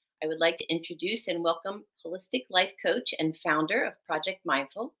ourselves. I would like to introduce and welcome holistic life coach and founder of Project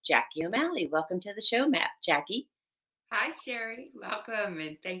Mindful, Jackie O'Malley. Welcome to the show, Jackie. Hi, Sherry. Welcome,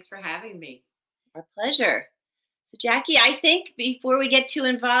 and thanks for having me. Our pleasure. So Jackie, I think before we get too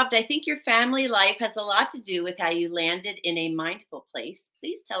involved, I think your family life has a lot to do with how you landed in a mindful place.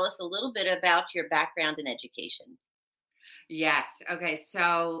 Please tell us a little bit about your background and education. Yes. Okay.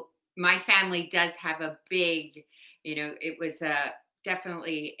 So my family does have a big, it was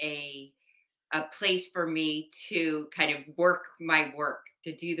definitely a place for me to kind of work my work,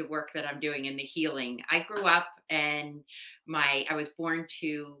 to do the work that I'm doing in the healing. I grew up and I was born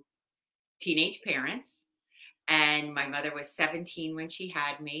to teenage parents. And my mother was 17 when she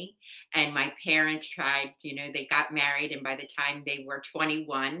had me. And my parents tried, they got married. And by the time they were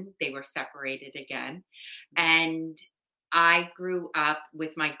 21, they were separated again. And I grew up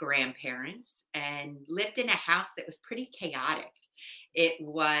with my grandparents and lived in a house that was pretty chaotic. It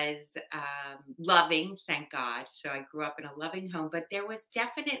was loving, thank God. So I grew up in a loving home, but there was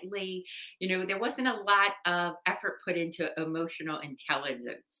definitely, there wasn't a lot of effort put into emotional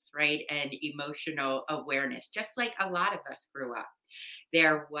intelligence, right? And emotional awareness, just like a lot of us grew up.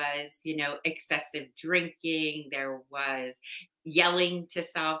 There was, excessive drinking. There was yelling to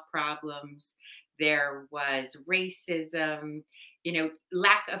solve problems. There was racism,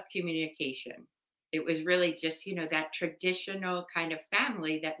 lack of communication. It was really just, that traditional kind of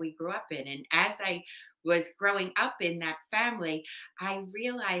family that we grew up in. And as I was growing up in that family, I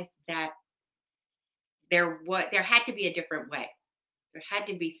realized that there had to be a different way. There had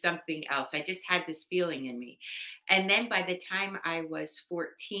to be something else. I just had this feeling in me. And then by the time I was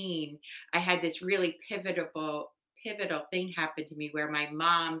 14, I had this really pivotal thing happen to me where my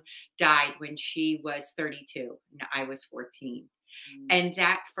mom died when she was 32 and I was 14. And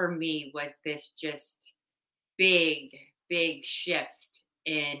that for me was this just big, big shift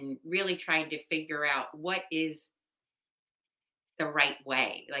in really trying to figure out what is the right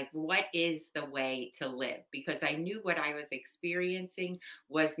way, like what is the way to live? Because I knew what I was experiencing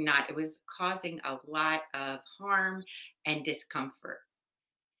was not, it was causing a lot of harm and discomfort.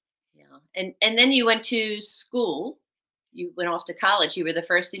 Yeah. And then you went to school. You went off to college. You were the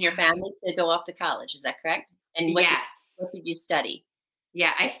first in your family to go off to college. Is that correct? And yes. What did you study?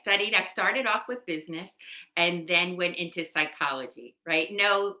 Yeah, I started off with business and then went into psychology, right?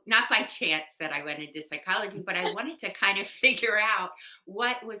 No, not by chance that I went into psychology, but I wanted to kind of figure out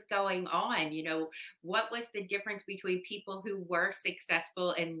what was going on, what was the difference between people who were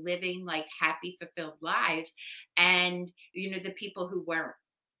successful and living like happy, fulfilled lives and, the people who weren't.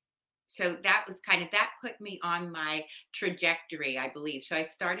 So that was that put me on my trajectory, I believe. So I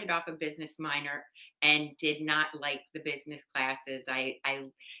started off a business minor and did not like the business classes. I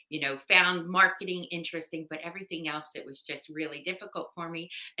found marketing interesting, but everything else, it was just really difficult for me.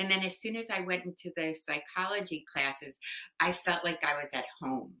 And then as soon as I went into the psychology classes, I felt like I was at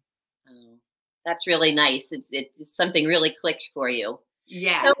home. Oh, that's really nice. It's something really clicked for you.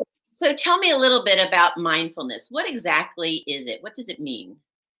 Yeah. So tell me a little bit about mindfulness. What exactly is it? What does it mean?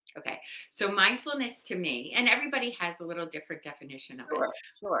 Okay. So mindfulness to me, and everybody has a little different definition of it.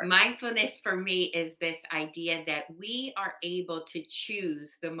 Sure. Mindfulness for me is this idea that we are able to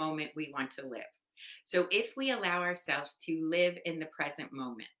choose the moment we want to live. So if we allow ourselves to live in the present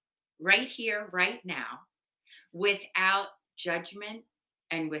moment, right here, right now, without judgment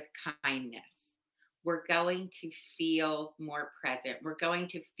and with kindness, we're going to feel more present. We're going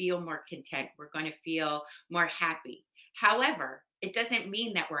to feel more content. We're going to feel more happy. However, it doesn't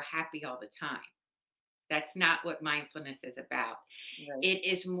mean that we're happy all the time. That's not what mindfulness is about. Right. It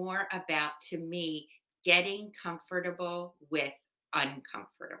is more about, to me, getting comfortable with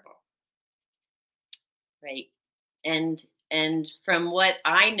uncomfortable. Right. And from what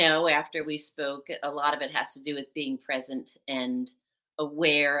I know after we spoke, a lot of it has to do with being present and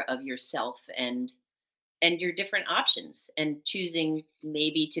aware of yourself and your different options and choosing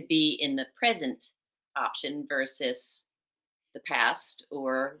maybe to be in the present option versus the past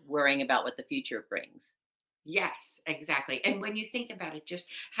or worrying about what the future brings. Yes, exactly. And when you think about it, just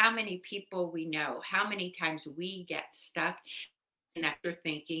how many people we know, how many times we get stuck in after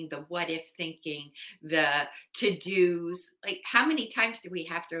thinking, the what if thinking, the to dos. Like, how many times do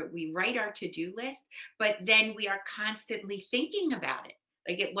we write our to do list, but then we are constantly thinking about it?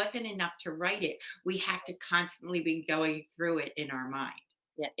 Like, it wasn't enough to write it. We have to constantly be going through it in our mind.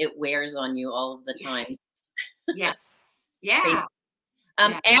 Yeah, it wears on you all of the time. Yes. Yeah.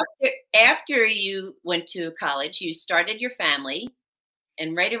 After you went to college, you started your family,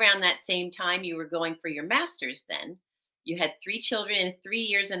 and right around that same time, you were going for your master's. Then you had 3 children in 3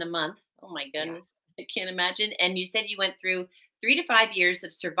 years and a month. Oh my goodness, I can't imagine. And you said you went through 3 to 5 years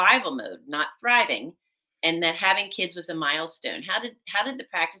of survival mode, not thriving, and that having kids was a milestone. How did the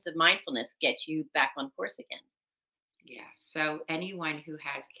practice of mindfulness get you back on course again? Yeah. So anyone who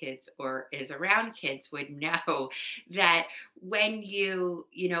has kids or is around kids would know that when you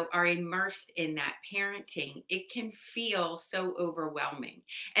are immersed in that parenting, it can feel so overwhelming.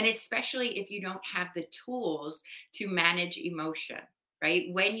 And especially if you don't have the tools to manage emotion.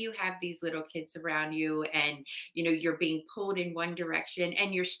 Right. When you have these little kids around you and, you're being pulled in one direction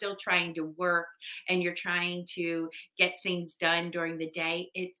and you're still trying to work and you're trying to get things done during the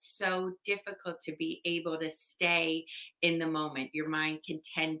day, it's so difficult to be able to stay in the moment. Your mind can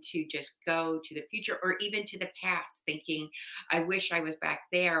tend to just go to the future or even to the past, thinking, I wish I was back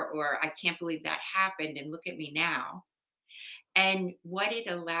there, or I can't believe that happened. And look at me now. And what it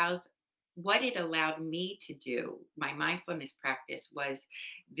allowed me to do, my mindfulness practice, was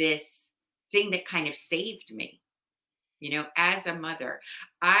this thing that kind of saved me. As a mother,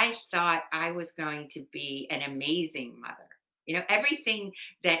 I thought I was going to be an amazing mother. Everything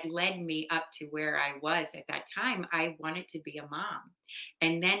that led me up to where I was at that time, I wanted to be a mom.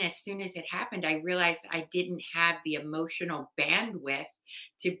 And then as soon as it happened, I realized I didn't have the emotional bandwidth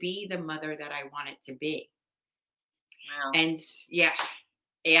to be the mother that I wanted to be. Wow. And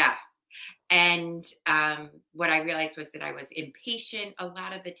yeah. And what I realized was that I was impatient a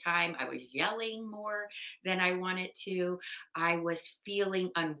lot of the time. I was yelling more than I wanted to. I was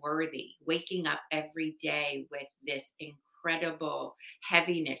feeling unworthy, waking up every day with this incredible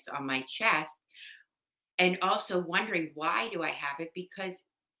heaviness on my chest. And also wondering, why do I have it? Because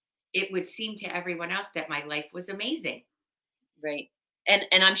it would seem to everyone else that my life was amazing. Right. And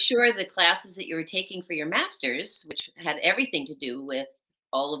I'm sure the classes that you were taking for your master's, which had everything to do with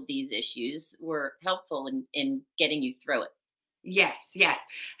all of these issues, were helpful in getting you through it. Yes, yes.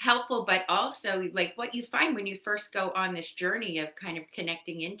 Helpful, but also like what you find when you first go on this journey of kind of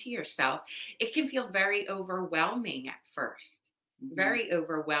connecting into yourself, it can feel very overwhelming at first. Very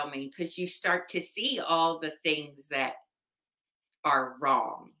overwhelming because you start to see all the things that are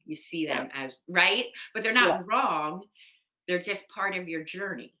wrong. You see them as right, but they're not wrong. They're just part of your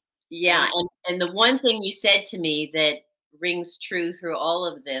journey. Yeah, Right? and the one thing you said to me that rings true through all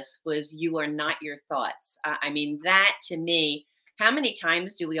of this was you are not your thoughts. I mean, that to me, how many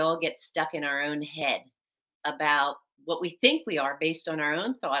times do we all get stuck in our own head about what we think we are based on our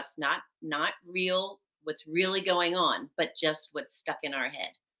own thoughts, not real what's really going on, but just what's stuck in our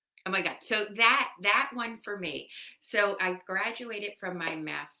head. Oh my God. So that one for me. So I graduated from my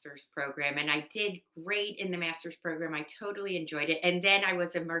master's program and I did great in the master's program. I totally enjoyed it. And then I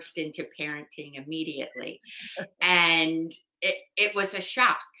was immersed into parenting immediately. And it was a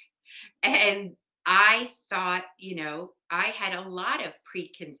shock. And I thought, I had a lot of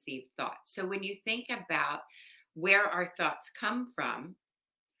preconceived thoughts. So when you think about where our thoughts come from,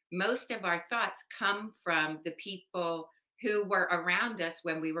 most of our thoughts come from the people who were around us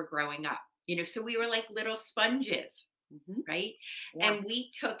when we were growing up. So we were like little sponges, right? Yeah. And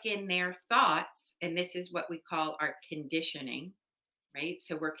we took in their thoughts, and this is what we call our conditioning, right?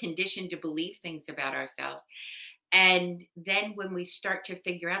 So we're conditioned to believe things about ourselves. And then when we start to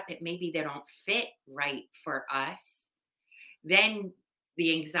figure out that maybe they don't fit right for us, then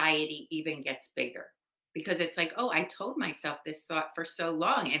the anxiety even gets bigger, because it's like, oh, I told myself this thought for so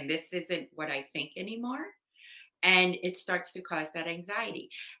long, and this isn't what I think anymore. And it starts to cause that anxiety.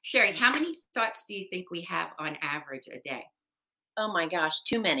 Sherry, how many thoughts do you think we have on average a day? Oh my gosh,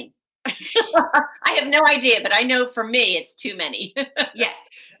 too many. I have no idea, but I know for me, it's too many. Yeah.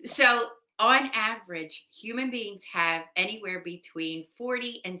 So on average, human beings have anywhere between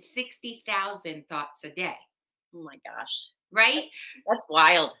 40 and 60,000 thoughts a day. Oh my gosh. Right? That's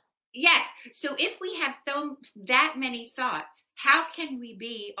wild. Yes. So if we have that many thoughts, how can we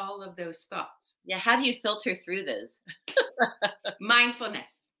be all of those thoughts? Yeah. How do you filter through those?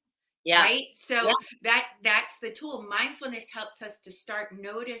 Mindfulness. Yeah. Right. So that's the tool. Mindfulness helps us to start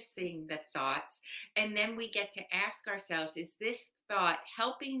noticing the thoughts. And then we get to ask ourselves, is this thought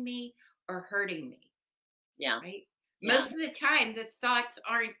helping me or hurting me? Yeah. Right. Yeah. Most of the time, the thoughts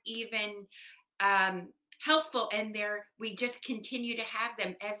aren't even helpful, and we just continue to have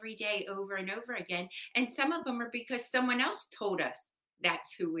them every day over and over again. And some of them are because someone else told us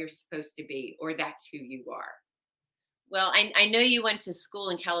that's who we're supposed to be, or that's who you are. Well, I know you went to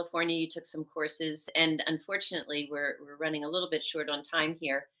school in California, you took some courses, and unfortunately we're running a little bit short on time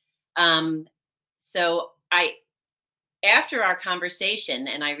here. So after our conversation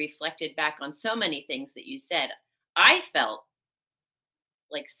and I reflected back on so many things that you said, I felt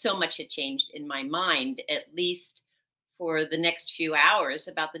like so much had changed in my mind, at least for the next few hours,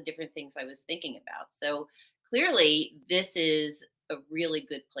 about the different things I was thinking about. So clearly this is a really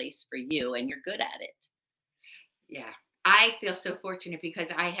good place for you and you're good at it. Yeah. I feel so fortunate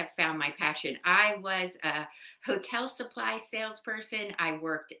because I have found my passion. I was a hotel supply salesperson. I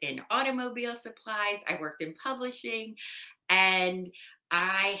worked in automobile supplies. I worked in publishing. And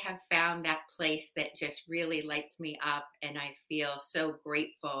I have found that place that just really lights me up. And I feel so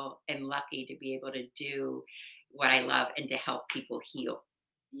grateful and lucky to be able to do what I love and to help people heal.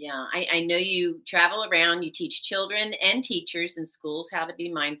 Yeah, I know you travel around, you teach children and teachers in schools how to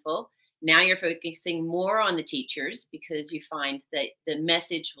be mindful. Now you're focusing more on the teachers because you find that the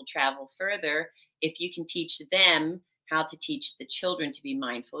message will travel further. If you can teach them how to teach the children to be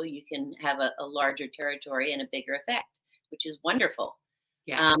mindful, you can have a larger territory and a bigger effect, which is wonderful.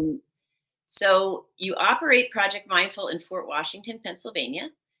 Yeah. So you operate Project Mindful in Fort Washington,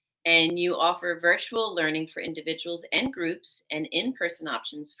 Pennsylvania, and you offer virtual learning for individuals and groups and in-person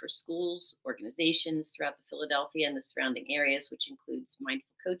options for schools, organizations throughout the Philadelphia and the surrounding areas, which includes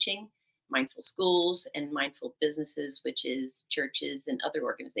mindful coaching, mindful schools, and mindful businesses, which is churches and other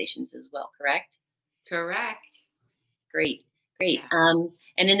organizations as well, correct? Correct. Great. Great. Yeah.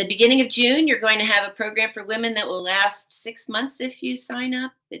 And in the beginning of June, you're going to have a program for women that will last 6 months if you sign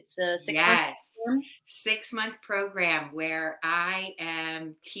up. It's a 6-month program. 6-month program where I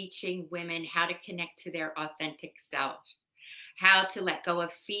am teaching women how to connect to their authentic selves, how to let go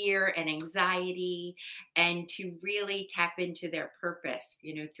of fear and anxiety, and to really tap into their purpose,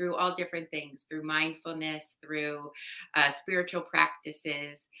 through all different things, through mindfulness, through spiritual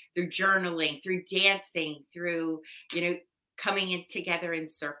practices, through journaling, through dancing, through, coming in together in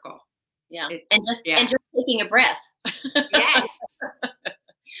circle. Yeah. And just taking a breath. Yes.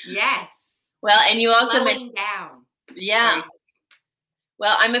 Yes. Well, and you also mentioned down. Yeah.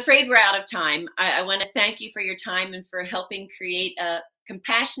 Well, I'm afraid we're out of time. I want to thank you for your time and for helping create a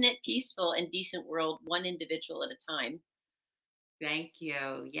compassionate, peaceful, and decent world, one individual at a time. Thank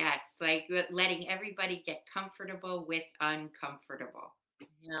you. Yes. Like letting everybody get comfortable with uncomfortable.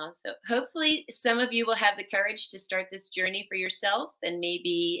 Yeah. So hopefully some of you will have the courage to start this journey for yourself and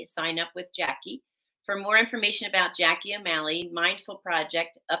maybe sign up with Jackie. For more information about Jackie O'Malley, Mindful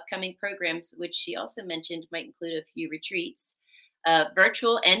Project, upcoming programs, which she also mentioned might include a few retreats,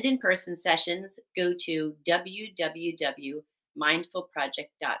 virtual and in-person sessions, go to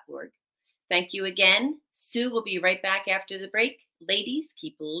www.mindfulproject.org. Thank you again. Sue will be right back after the break. Ladies,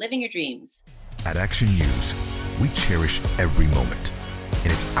 keep living your dreams. At Action News, we cherish every moment,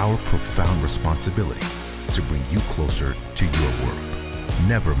 and it's our profound responsibility to bring you closer to your world.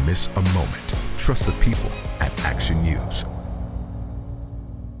 Never miss a moment. Trust the people at Action News.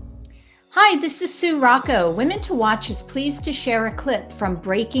 Hi, this is Sue Rocco. Women to Watch is pleased to share a clip from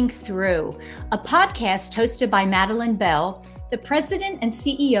Breaking Through, a podcast hosted by Madeline Bell, the president and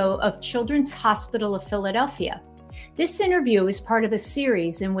CEO of Children's Hospital of Philadelphia. This interview is part of a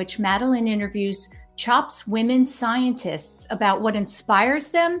series in which Madeline interviews CHOP's women scientists about what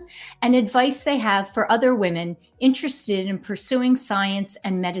inspires them and advice they have for other women interested in pursuing science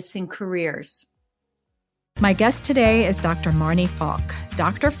and medicine careers. My guest today is Dr. Marnie Falk.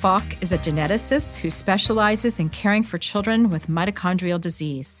 Dr. Falk is a geneticist who specializes in caring for children with mitochondrial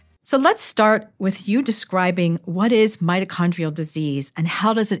disease. So let's start with you describing what is mitochondrial disease and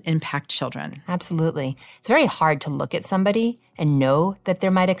how does it impact children? Absolutely. It's very hard to look at somebody and know that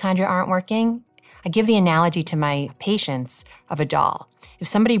their mitochondria aren't working. I give the analogy to my patients of a doll. If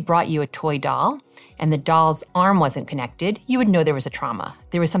somebody brought you a toy doll and the doll's arm wasn't connected, you would know there was a trauma.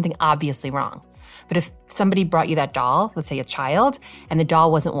 There was something obviously wrong. But if somebody brought you that doll, let's say a child, and the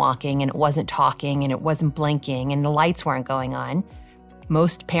doll wasn't walking and it wasn't talking and it wasn't blinking and the lights weren't going on,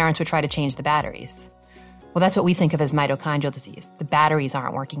 most parents would try to change the batteries. Well, that's what we think of as mitochondrial disease. The batteries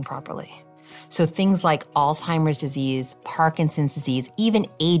aren't working properly. So things like Alzheimer's disease, Parkinson's disease, even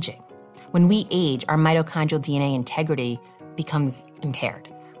aging. When we age, our mitochondrial DNA integrity becomes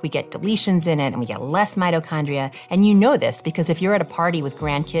impaired. We get deletions in it and we get less mitochondria. And you know this because if you're at a party with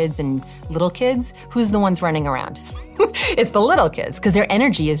grandkids and little kids, who's the ones running around? It's the little kids because their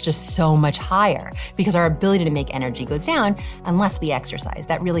energy is just so much higher because our ability to make energy goes down unless we exercise.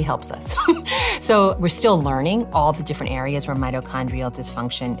 That really helps us. So we're still learning all the different areas where mitochondrial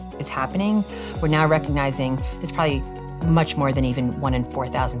dysfunction is happening. We're now recognizing it's probably much more than even 1 in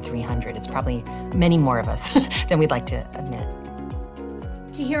 4,300. It's probably many more of us than we'd like to admit.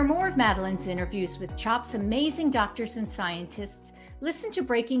 To hear more of Madeline's interviews with CHOP's amazing doctors and scientists, listen to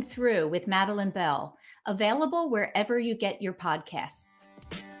Breaking Through with Madeline Bell, available wherever you get your podcasts.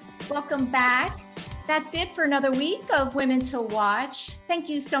 Welcome back. That's it for another week of Women to Watch. Thank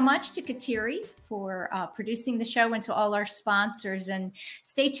you so much to Kateri for producing the show and to all our sponsors. And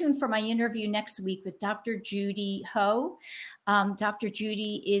stay tuned for my interview next week with Dr. Judy Ho. Dr.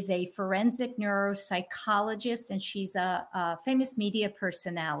 Judy is a forensic neuropsychologist, and she's a famous media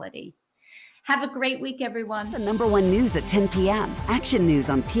personality. Have a great week, everyone. It's the #1 news at 10 p.m. Action News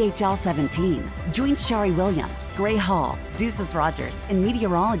on PHL 17. Join Shari Williams, Gray Hall, Deuces Rogers, and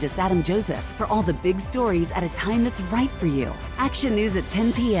meteorologist Adam Joseph for all the big stories at a time that's right for you. Action News at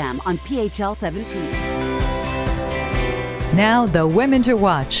 10 p.m. on PHL 17. Now, the Women to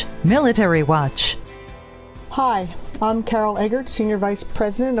Watch, Military Watch. Hi, I'm Carol Eggert, Senior Vice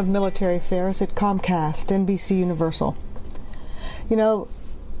President of Military Affairs at Comcast, NBC Universal. You know,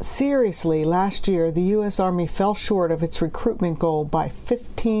 seriously, last year, the U.S. Army fell short of its recruitment goal by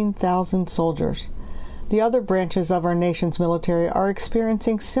 15,000 soldiers. The other branches of our nation's military are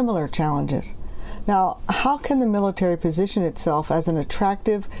experiencing similar challenges. Now, how can the military position itself as an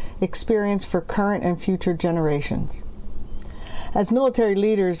attractive experience for current and future generations? As military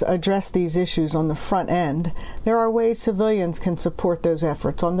leaders address these issues on the front end, there are ways civilians can support those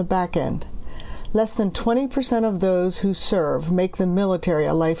efforts on the back end. Less than 20% of those who serve make the military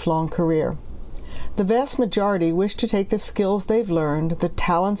a lifelong career. The vast majority wish to take the skills they've learned, the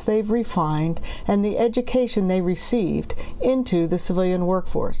talents they've refined, and the education they received into the civilian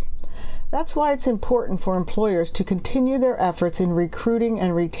workforce. That's why it's important for employers to continue their efforts in recruiting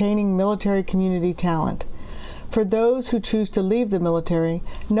and retaining military community talent. For those who choose to leave the military,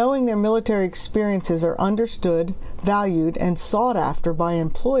 knowing their military experiences are understood, valued, and sought after by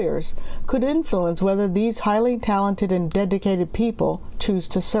employers could influence whether these highly talented and dedicated people choose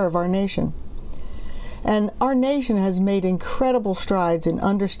to serve our nation. And our nation has made incredible strides in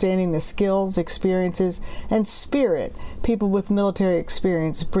understanding the skills, experiences, and spirit people with military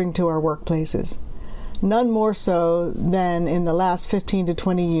experience bring to our workplaces. None more so than in the last 15 to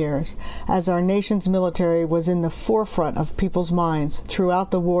 20 years, as our nation's military was in the forefront of people's minds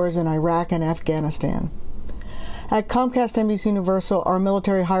throughout the wars in Iraq and Afghanistan. At Comcast NBC Universal, our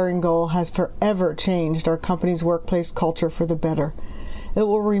military hiring goal has forever changed our company's workplace culture for the better. It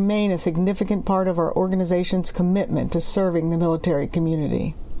will remain a significant part of our organization's commitment to serving the military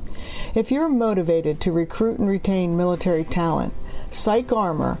community. If you're motivated to recruit and retain military talent, Psych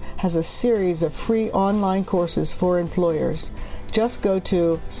Armor has a series of free online courses for employers. Just go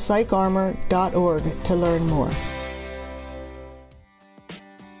to psycharmor.org to learn more.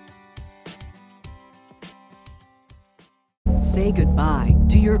 Say goodbye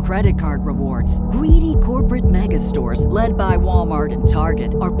to your credit card rewards. Greedy corporate mega stores, led by Walmart and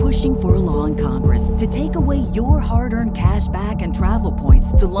Target, are pushing for a law in Congress to take away your hard-earned cash back and travel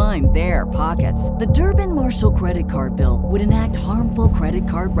points to line their pockets. The Durbin-Marshall credit card bill would enact harmful credit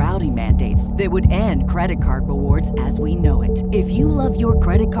card routing mandates that would end credit card rewards as we know it. If you love your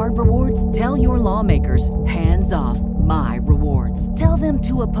credit card rewards, tell your lawmakers, hands off my rewards. Tell them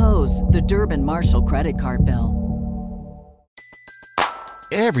to oppose the Durbin-Marshall credit card bill.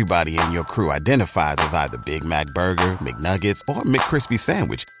 Everybody in your crew identifies as either Big Mac Burger, McNuggets, or McCrispy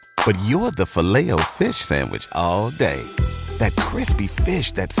Sandwich. But you're the Filet-O-Fish Sandwich all day. That crispy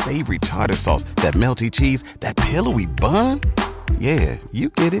fish, that savory tartar sauce, that melty cheese, that pillowy bun. Yeah,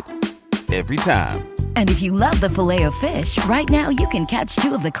 you get it. Every time. And if you love the Filet-O-Fish, right now you can catch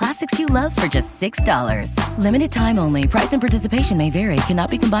two of the classics you love for just $6. Limited time only. Price and participation may vary. Cannot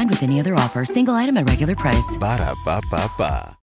be combined with any other offer. Single item at regular price. Ba-da-ba-ba-ba.